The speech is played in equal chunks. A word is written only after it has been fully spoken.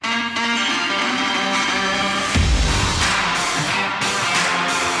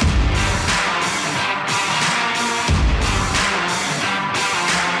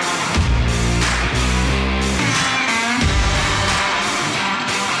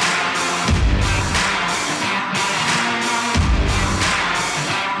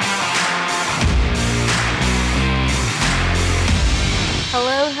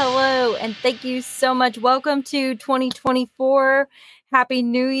everyone. Thank you so much. Welcome to 2024. Happy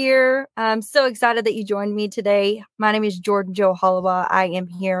New Year. I'm so excited that you joined me today. My name is Jordan Jo Hollabaugh. I am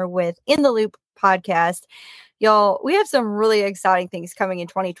here with In the Loop podcast. Y'all, we have some really exciting things coming in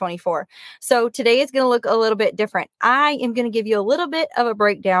 2024. So today is going to look a little bit different. I am going to give you a little bit of a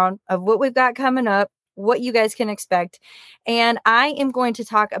breakdown of what we've got coming up, what you guys can expect. And I am going to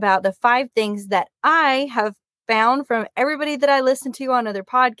talk about the 5 things that I have found from everybody that I listen to on other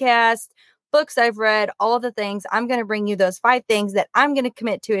podcasts, books I've read, all of the things. I'm going to bring you those 5 things that I'm going to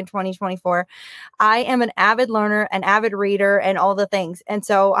commit to in 2024. I am an avid learner, an avid reader, and all the things. And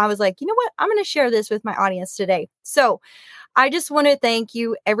so I was like, you know what? I'm going to share this with my audience today. So I just want to thank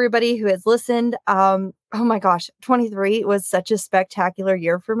you, everybody who has listened. Oh my gosh, 23 was such a spectacular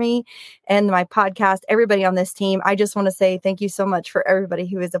year for me and my podcast, everybody on this team. I just want to say thank you so much for everybody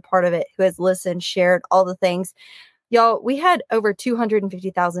who is a part of it, who has listened, shared, all the things. Y'all, we had over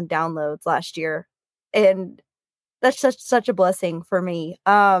 250,000 downloads last year. And that's such a blessing for me,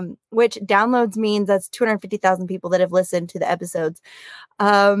 which downloads means that's 250,000 people that have listened to the episodes.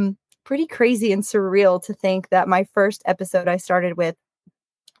 Pretty crazy and surreal to think that my first episode I started with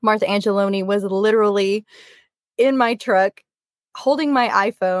Martha Angeloni was literally in my truck holding my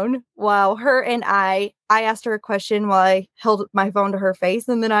iPhone while her and I asked her a question while I held my phone to her face,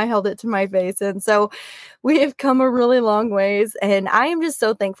 and then I held it to my face. And so we have come a really long ways, and I am just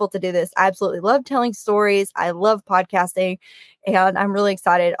so thankful to do this. I absolutely love telling stories. I love podcasting, and I'm really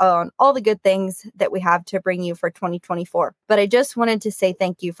excited on all the good things that we have to bring you for 2024. But I just wanted to say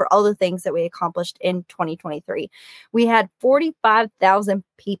thank you for all the things that we accomplished in 2023. We had 45,000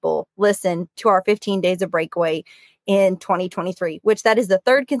 people listen to our 15 Days of Breakaway in 2023, which that is the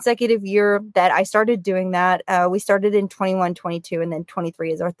 3rd consecutive year that I started doing that. We started in 21, 22, and then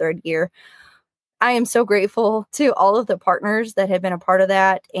 23 is our 3rd year. I am so grateful to all of the partners that have been a part of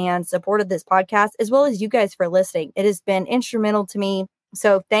that and supported this podcast, as well as you guys for listening. It has been instrumental to me.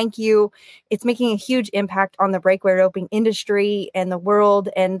 So thank you. It's making a huge impact on the breakaway roping industry and the world.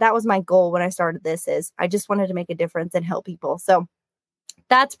 And that was my goal when I started this, is I just wanted to make a difference and help people. So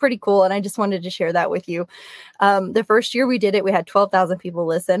that's pretty cool. And I just wanted to share that with you. The first year we did it, we had 12,000 people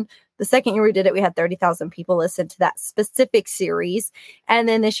listen. The second year we did it, we had 30,000 people listen to that specific series. And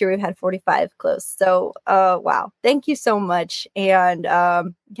then this year we've had 45 close. So, wow. Thank you so much. And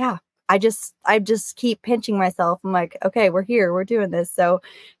yeah, I just keep pinching myself. I'm like, okay, we're here, we're doing this. So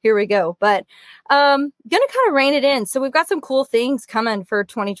here we go. But gonna kind of rein it in. So we've got some cool things coming for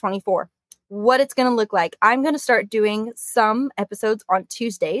 2024. What it's going to look like. I'm going to start doing some episodes on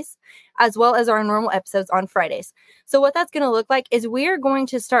Tuesdays, as well as our normal episodes on Fridays. So what that's going to look like is we are going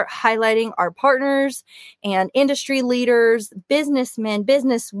to start highlighting our partners and industry leaders, businessmen,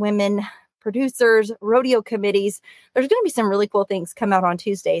 businesswomen, producers, rodeo committees. There's going to be some really cool things come out on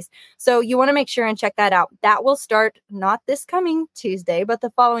Tuesdays. So you want to make sure and check that out. That will start not this coming Tuesday, but the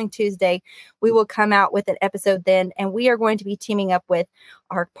following Tuesday. We will come out with an episode then, and we are going to be teaming up with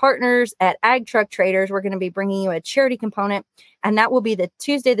our partners at Ag Truck Traders. We're going to be bringing you a charity component, and that will be the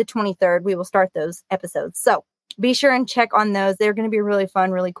Tuesday, the 23rd. We will start those episodes. So be sure and check on those. They're going to be really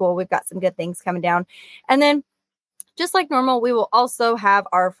fun, really cool. We've got some good things coming down. And then just like normal, we will also have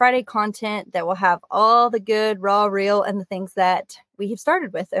our Friday content that will have all the good, raw, real, and the things that we have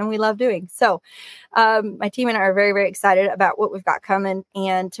started with and we love doing. So my team and I are very, very excited about what we've got coming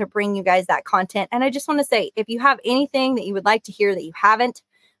and to bring you guys that content. And I just want to say, if you have anything that you would like to hear that you haven't,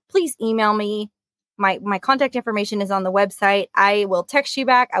 please email me. My contact information is on the website. I will text you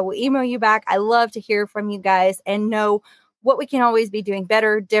back. I will email you back. I love to hear from you guys and know what we can always be doing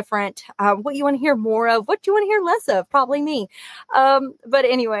better, different, what you want to hear more of, what you want to hear less of, probably me. But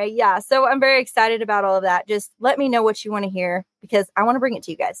anyway, yeah, so I'm very excited about all of that. Just let me know what you want to hear because I want to bring it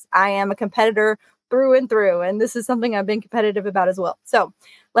to you guys. I am a competitor through and through, and this is something I've been competitive about as well. So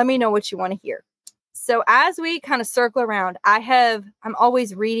let me know what you want to hear. So as we kind of circle around, I'm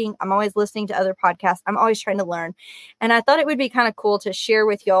always reading, I'm always listening to other podcasts, I'm always trying to learn. And I thought it would be kind of cool to share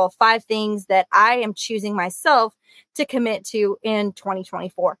with y'all 5 things that I am choosing myself to commit to in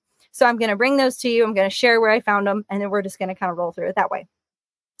 2024. So I'm going to bring those to you. I'm going to share where I found them, and then we're just going to kind of roll through it that way.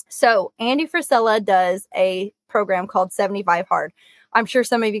 So Andy Frisella does a program called 75 Hard. I'm sure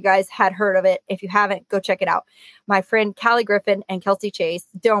some of you guys had heard of it. If you haven't, go check it out. My friend Callie Griffin and Kelsey Chase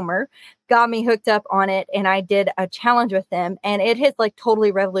Domer got me hooked up on it, and I did a challenge with them, and it has like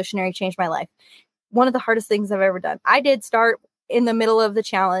totally revolutionary, changed my life. One of the hardest things I've ever done. I did start in the middle of the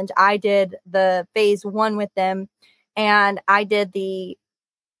challenge. I did the phase 1 with them, and I did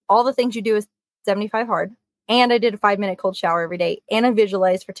all the things you do is 75 Hard. And I did a 5-minute cold shower every day, and I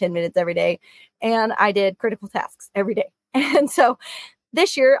visualized for 10 minutes every day, and I did critical tasks every day. And so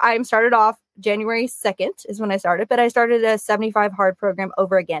this year I'm started off January 2nd is when I started, but I started a 75 hard program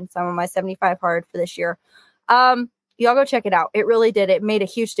over again. So I'm on my 75 hard for this year. Y'all go check it out. It really did. It made a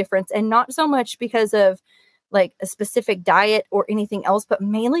huge difference, and not so much because of like a specific diet or anything else, but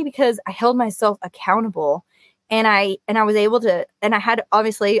mainly because I held myself accountable. And I was able to, and I had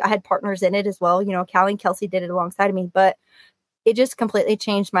partners in it as well. You know, Callie and Kelsey did it alongside of me, but it just completely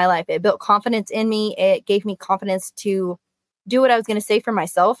changed my life. It built confidence in me. It gave me confidence to do what I was going to say for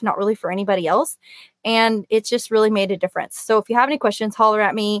myself, not really for anybody else. And it's just really made a difference. So if you have any questions, holler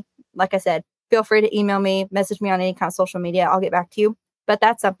at me. Like I said, feel free to email me, message me on any kind of social media. I'll get back to you. But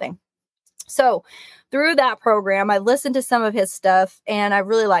that's something. So through that program, I listened to some of his stuff and I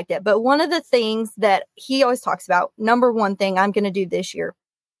really liked it. But one of the things that he always talks about, number one thing I'm going to do this year,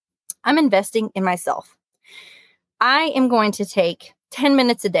 I'm investing in myself. I am going to take 10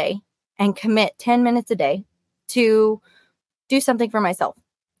 minutes a day and commit 10 minutes a day to do something for myself,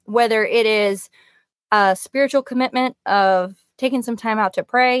 whether it is a spiritual commitment of taking some time out to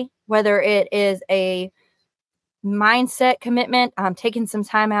pray, whether it is a mindset commitment, taking some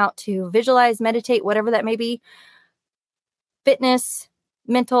time out to visualize, meditate, whatever that may be, fitness,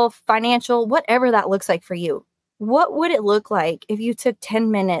 mental, financial, whatever that looks like for you. What would it look like if you took 10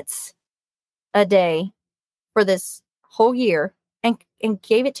 minutes a day for this whole year and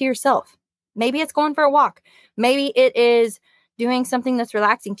gave it to yourself? Maybe it's going for a walk. Maybe it is doing something that's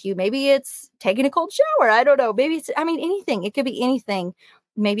relaxing to you. Maybe it's taking a cold shower. I don't know. Maybe it's, anything. It could be anything.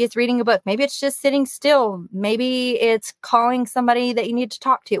 Maybe it's reading a book. Maybe it's just sitting still. Maybe it's calling somebody that you need to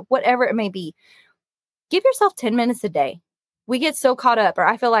talk to, whatever it may be. Give yourself 10 minutes a day. We get so caught up, or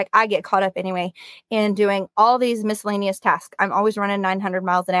I feel like I get caught up anyway, in doing all these miscellaneous tasks. I'm always running 900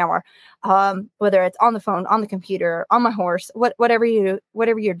 miles an hour, whether it's on the phone, on the computer, on my horse, whatever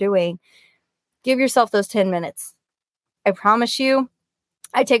you're doing. Give yourself those 10 minutes. I promise you,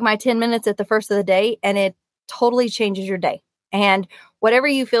 I take my 10 minutes at the first of the day and it totally changes your day. And whatever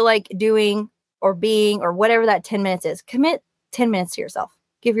you feel like doing or being or whatever that 10 minutes is, commit 10 minutes to yourself.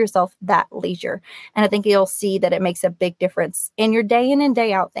 Give yourself that leisure. And I think you'll see that it makes a big difference in your day in and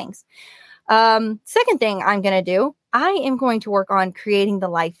day out things. Second thing I'm going to do, I am going to work on creating the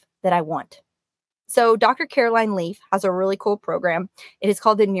life that I want. So Dr. Caroline Leaf has a really cool program. It is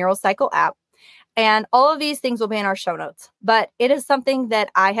called the Neurocycle app. And all of these things will be in our show notes. But it is something that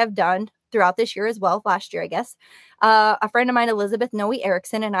I have done throughout this year as well, last year, I guess. A friend of mine, Elizabeth Noe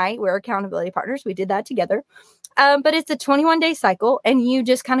Erickson, and I, we're accountability partners. We did that together. But it's a 21-day cycle, and you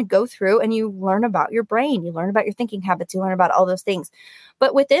just kind of go through and you learn about your brain. You learn about your thinking habits. You learn about all those things.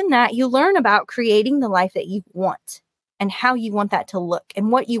 But within that, you learn about creating the life that you want and how you want that to look and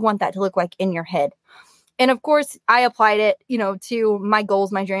what you want that to look like in your head. And of course, I applied it, to my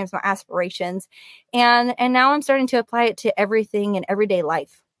goals, my dreams, my aspirations. And now I'm starting to apply it to everything in everyday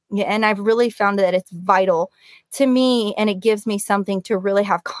life. Yeah, and I've really found that it's vital to me, and it gives me something to really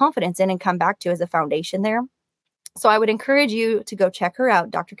have confidence in and come back to as a foundation there. So I would encourage you to go check her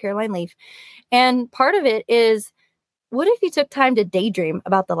out, Dr. Caroline Leaf. And part of it is, what if you took time to daydream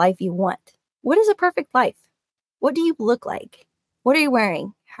about the life you want? What is a perfect life? What do you look like? What are you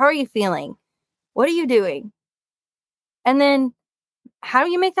wearing? How are you feeling? What are you doing? And then how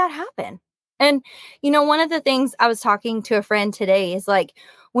do you make that happen? And, one of the things I was talking to a friend today is like,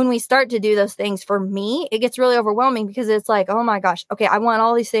 when we start to do those things, for me, it gets really overwhelming because it's like, oh my gosh, okay, I want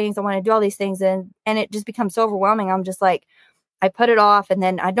all these things. I want to do all these things. And it just becomes so overwhelming. I'm just like, I put it off and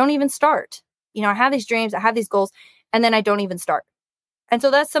then I don't even start. I have these dreams, I have these goals, and then I don't even start. And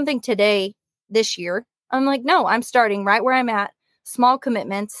so that's something today, this year, I'm like, no, I'm starting right where I'm at. Small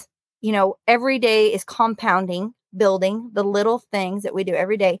commitments. Every day is compounding, building the little things that we do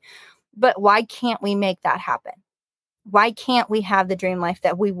every day. But why can't we make that happen? Why can't we have the dream life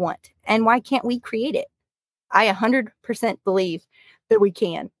that we want? And why can't we create it? I 100% believe that we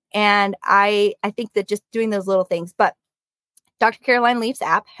can. And I think that just doing those little things. But Dr. Caroline Leaf's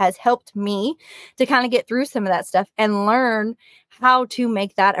app has helped me to kind of get through some of that stuff and learn how to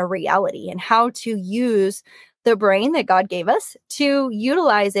make that a reality and how to use the brain that God gave us to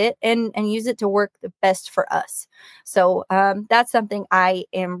utilize it and use it to work the best for us. So that's something I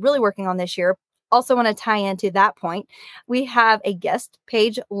am really working on this year. Also want to tie into that point. We have a guest,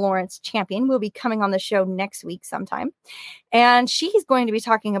 Paige Lawrence Champion, will be coming on the show next week sometime. And she's going to be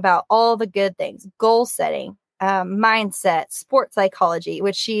talking about all the good things, goal setting, mindset, sports psychology,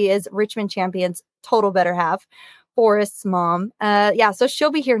 which she is Richmond Champion's total better half, Forrest's mom. So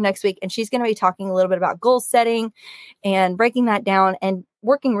she'll be here next week, and she's going to be talking a little bit about goal setting and breaking that down and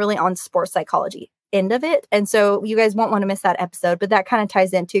working really on sports psychology end of it. And so you guys won't want to miss that episode, but that kind of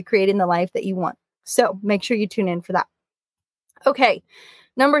ties into creating the life that you want. So make sure you tune in for that. Okay.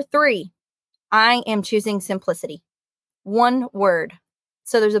 Number 3, I am choosing simplicity. One word.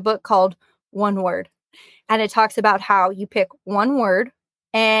 So there's a book called One Word, and it talks about how you pick one word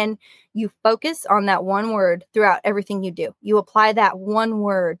and you focus on that one word throughout everything you do. You apply that one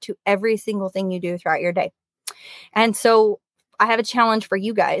word to every single thing you do throughout your day. And so I have a challenge for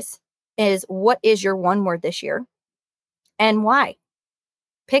you guys is, what is your one word this year and why?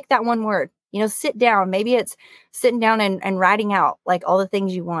 Pick that one word. Sit down. Maybe it's sitting down and writing out like all the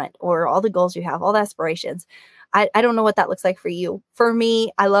things you want or all the goals you have, all the aspirations. I don't know what that looks like for you. For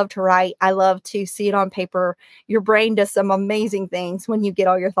me, I love to write. I love to see it on paper. Your brain does some amazing things when you get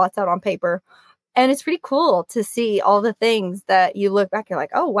all your thoughts out on paper. And it's pretty cool to see all the things that you look back, you're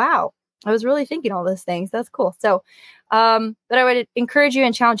like, oh, wow, I was really thinking all those things. That's cool. So, but I would encourage you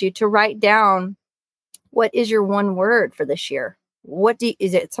and challenge you to write down, what is your one word for this year?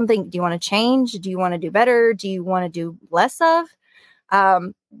 Is it something, do you want to change? Do you want to do better? Do you want to do less of?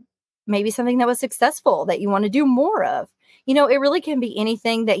 Um, Maybe something that was successful that you want to do more of. It really can be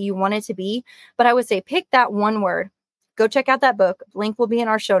anything that you want it to be, but I would say pick that one word. Go check out that book. Link will be in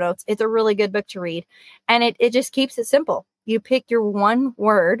our show notes. It's a really good book to read. And it just keeps it simple. You pick your one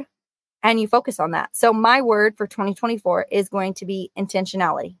word and you focus on that. So my word for 2024 is going to be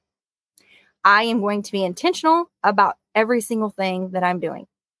intentionality. I am going to be intentional about every single thing that I'm doing.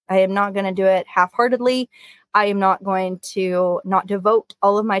 I am not going to do it half-heartedly. I am not going to not devote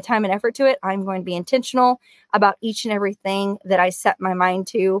all of my time and effort to it. I'm going to be intentional about each and everything that I set my mind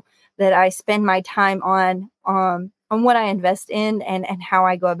to, that I spend my time on what I invest in and how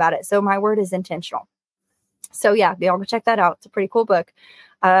I go about it. So my word is intentional. So yeah, y'all go check that out. It's a pretty cool book.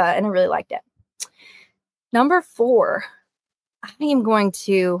 And I really liked it. Number 4, I am going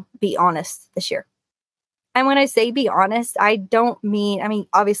to be honest this year. And when I say be honest, I don't mean,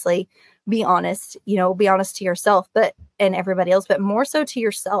 obviously be honest, be honest to yourself, and everybody else, but more so to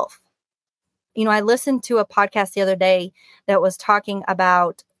yourself. I listened to a podcast the other day that was talking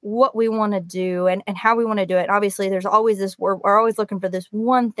about what we want to do and how we want to do it. And obviously there's always we're always looking for this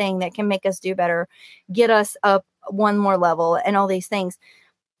one thing that can make us do better, get us up one more level and all these things.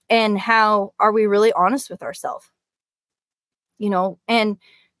 And how are we really honest with ourselves? And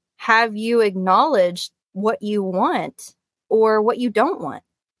have you acknowledged what you want or what you don't want?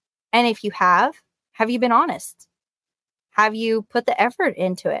 And if you have you been honest? Have you put the effort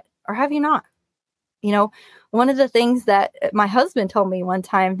into it or have you not? One of the things that my husband told me one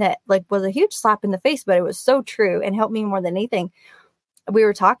time that was a huge slap in the face, but it was so true and helped me more than anything. We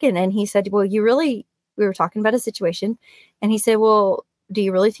were talking and he said, well, we were talking about a situation and he said, well, do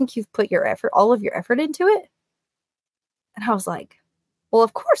you really think you've put all of your effort into it? And I was like, well,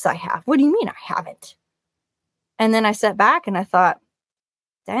 of course I have. What do you mean I haven't? And then I sat back and I thought,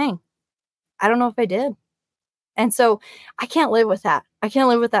 dang, I don't know if I did. And so I can't live with that. I can't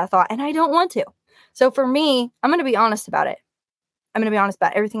live with that thought and I don't want to. So for me, I'm going to be honest about it. I'm going to be honest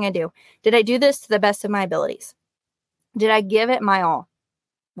about everything I do. Did I do this to the best of my abilities? Did I give it my all?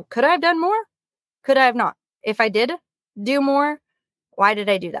 Could I have done more? Could I have not? If I did do more, why did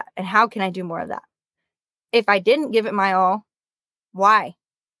I do that? And how can I do more of that? If I didn't give it my all, why?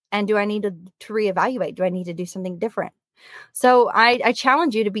 And do I need to reevaluate? Do I need to do something different? So I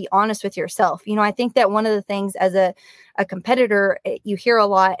challenge you to be honest with yourself. I think that one of the things as a competitor, you hear a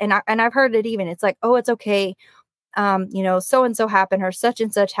lot, and I've heard it even, it's like, oh, it's okay. So-and-so happened or such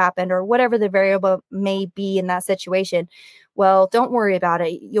and such happened or whatever the variable may be in that situation. Well, don't worry about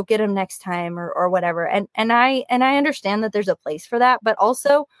it. You'll get them next time or whatever. And I understand that there's a place for that, but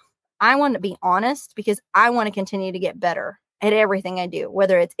also I want to be honest because I want to continue to get better at everything I do,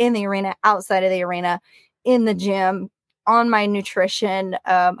 whether it's in the arena, outside of the arena, in the gym, on my nutrition,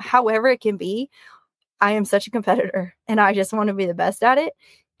 however it can be. I am such a competitor and I just want to be the best at it.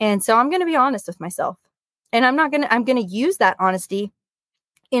 And so I'm going to be honest with myself. And I'm going to use that honesty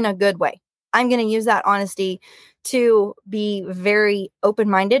in a good way. I'm going to use that honesty to be very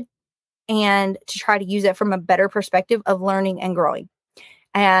open-minded and to try to use it from a better perspective of learning and growing.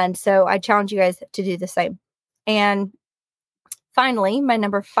 And so I challenge you guys to do the same. And finally, my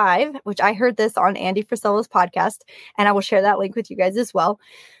number 5, which I heard this on Andy Frisella's podcast, and I will share that link with you guys as well.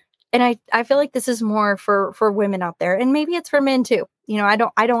 And I feel like this is more for women out there, and maybe it's for men too. I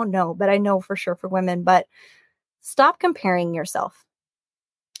don't know, but I know for sure for women. But stop comparing yourself.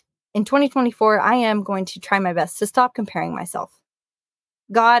 In 2024, I am going to try my best to stop comparing myself.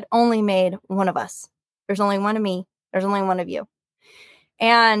 God only made one of us. There's only one of me. There's only one of you.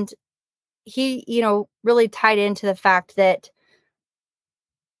 And he, really tied into the fact that,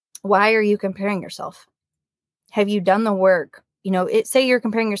 why are you comparing yourself? Have you done the work say you're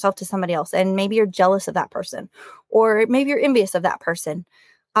comparing yourself to somebody else and maybe you're jealous of that person, or maybe you're envious of that person.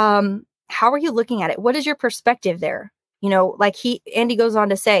 How are you looking at it? What is your perspective there? Like Andy goes on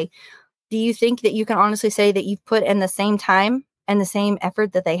to say, do you think that you can honestly say that you've put in the same time and the same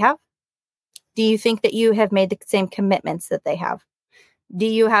effort that they have? Do you think that you have made the same commitments that they have? Do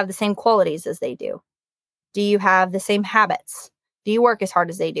you have the same qualities as they do? Do you have the same habits? Do you work as hard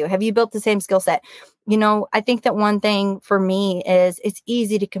as they do? Have you built the same skill set? I think that one thing for me is it's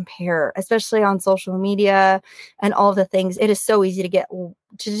easy to compare, especially on social media and all of the things. It is so easy to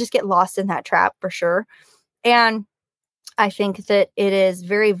just get lost in that trap for sure. And I think that it is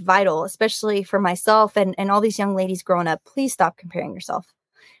very vital, especially for myself and all these young ladies growing up. Please stop comparing yourself,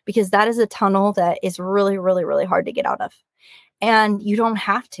 because that is a tunnel that is really, really, really hard to get out of. And you don't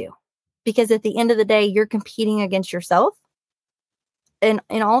have to, because at the end of the day, you're competing against yourself in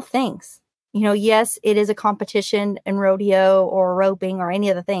all things. Yes, it is a competition in rodeo or roping or any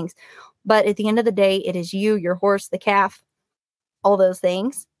of the things. But at the end of the day, it is you, your horse, the calf, all those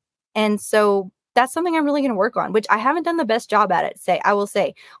things. And so that's something I'm really going to work on, which I haven't done the best job at it. I will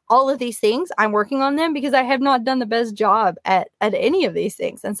say all of these things, I'm working on them because I have not done the best job at any of these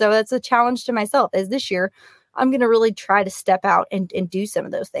things. And so that's a challenge to myself, as this year, I'm going to really try to step out and do some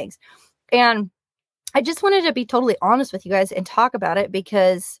of those things. And I just wanted to be totally honest with you guys and talk about it,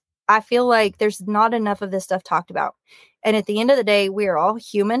 because I feel like there's not enough of this stuff talked about. And at the end of the day, we are all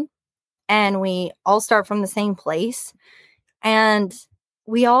human and we all start from the same place. And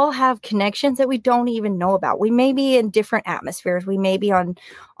we all have connections that we don't even know about. We may be in different atmospheres. We may be on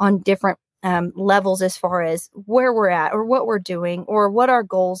different levels as far as where we're at or what we're doing or what our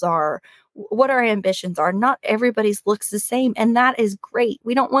goals are, what our ambitions are. Not everybody's looks the same. And that is great.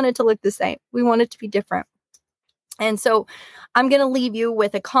 We don't want it to look the same. We want it to be different. And so I'm going to leave you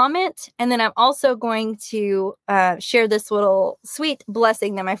with a comment. And then I'm also going to share this little sweet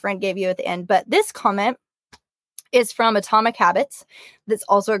blessing that my friend gave you at the end. But this comment is from Atomic Habits. That's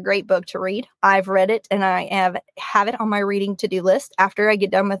also a great book to read. I've read it and I have it on my reading to-do list. After I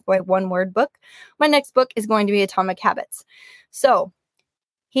get done with my one-word book, my next book is going to be Atomic Habits. So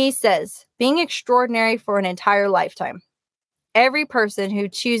he says, being extraordinary for an entire lifetime. Every person who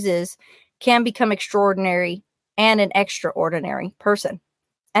chooses can become extraordinary and an extraordinary person.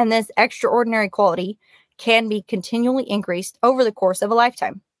 And this extraordinary quality can be continually increased over the course of a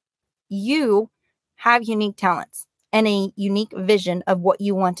lifetime. You have unique talents and a unique vision of what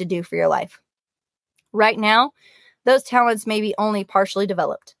you want to do for your life. Right now, those talents may be only partially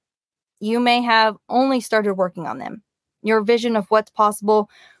developed. You may have only started working on them. Your vision of what's possible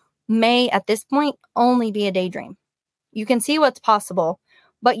may, at this point, only be a daydream. You can see what's possible,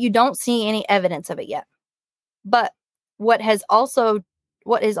 but you don't see any evidence of it yet. But what is also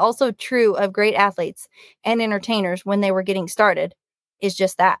true of great athletes and entertainers when they were getting started is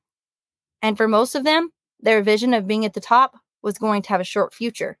just that. And for most of them, their vision of being at the top was going to have a short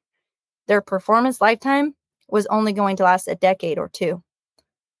future. Their performance lifetime was only going to last a decade or two.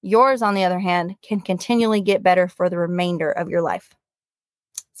 Yours, on the other hand, can continually get better for the remainder of your life.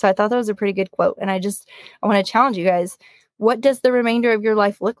 So I thought that was a pretty good quote. And I want to challenge you guys. What does the remainder of your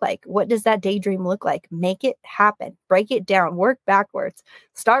life look like? What does that daydream look like? Make it happen. Break it down. Work backwards.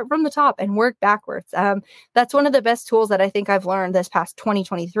 Start from the top and work backwards. That's one of the best tools that I think I've learned this past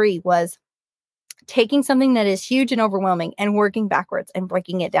 2023 was taking something that is huge and overwhelming and working backwards and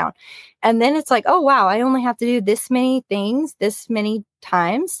breaking it down. And then it's like, oh, wow, I only have to do this many things, this many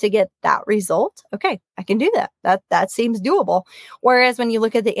times to get that result. Okay, I can do that. That seems doable. Whereas when you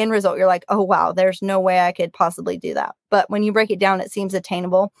look at the end result, you're like, oh, wow, there's no way I could possibly do that. But when you break it down, it seems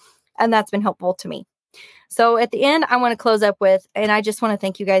attainable. And that's been helpful to me. So at the end, I want to close up with, and I just want to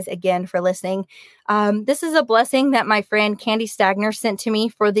thank you guys again for listening. This is a blessing that my friend Candy Stagner sent to me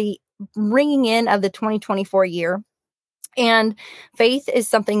for the ringing in of the 2024 year. And faith is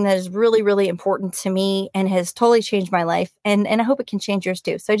something that is really, really important to me and has totally changed my life. And I hope it can change yours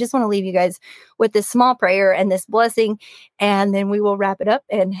too. So I just want to leave you guys with this small prayer and this blessing, and then we will wrap it up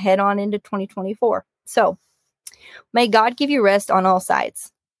and head on into 2024. So may God give you rest on all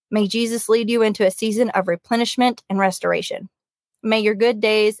sides. May Jesus lead you into a season of replenishment and restoration. May your good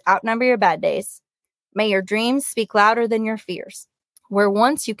days outnumber your bad days. May your dreams speak louder than your fears. Where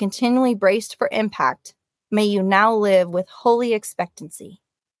once you continually braced for impact, may you now live with holy expectancy,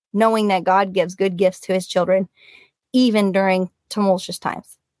 knowing that God gives good gifts to his children, even during tumultuous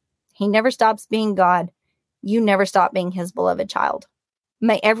times. He never stops being God. You never stop being his beloved child.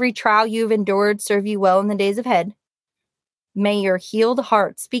 May every trial you've endured serve you well in the days ahead. May your healed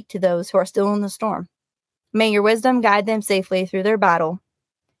heart speak to those who are still in the storm. May your wisdom guide them safely through their battle.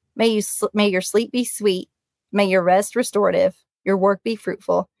 May your sleep be sweet. May your rest restorative. your work be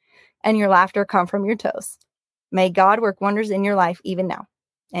fruitful, and your laughter come from your toes. May God work wonders in your life even now.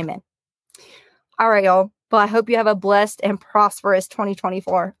 Amen. All right, y'all. Well, I hope you have a blessed and prosperous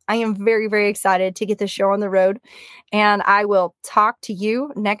 2024. I am very, very excited to get this show on the road, and I will talk to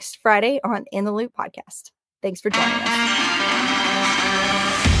you next Friday on In the Loop podcast. Thanks for joining us.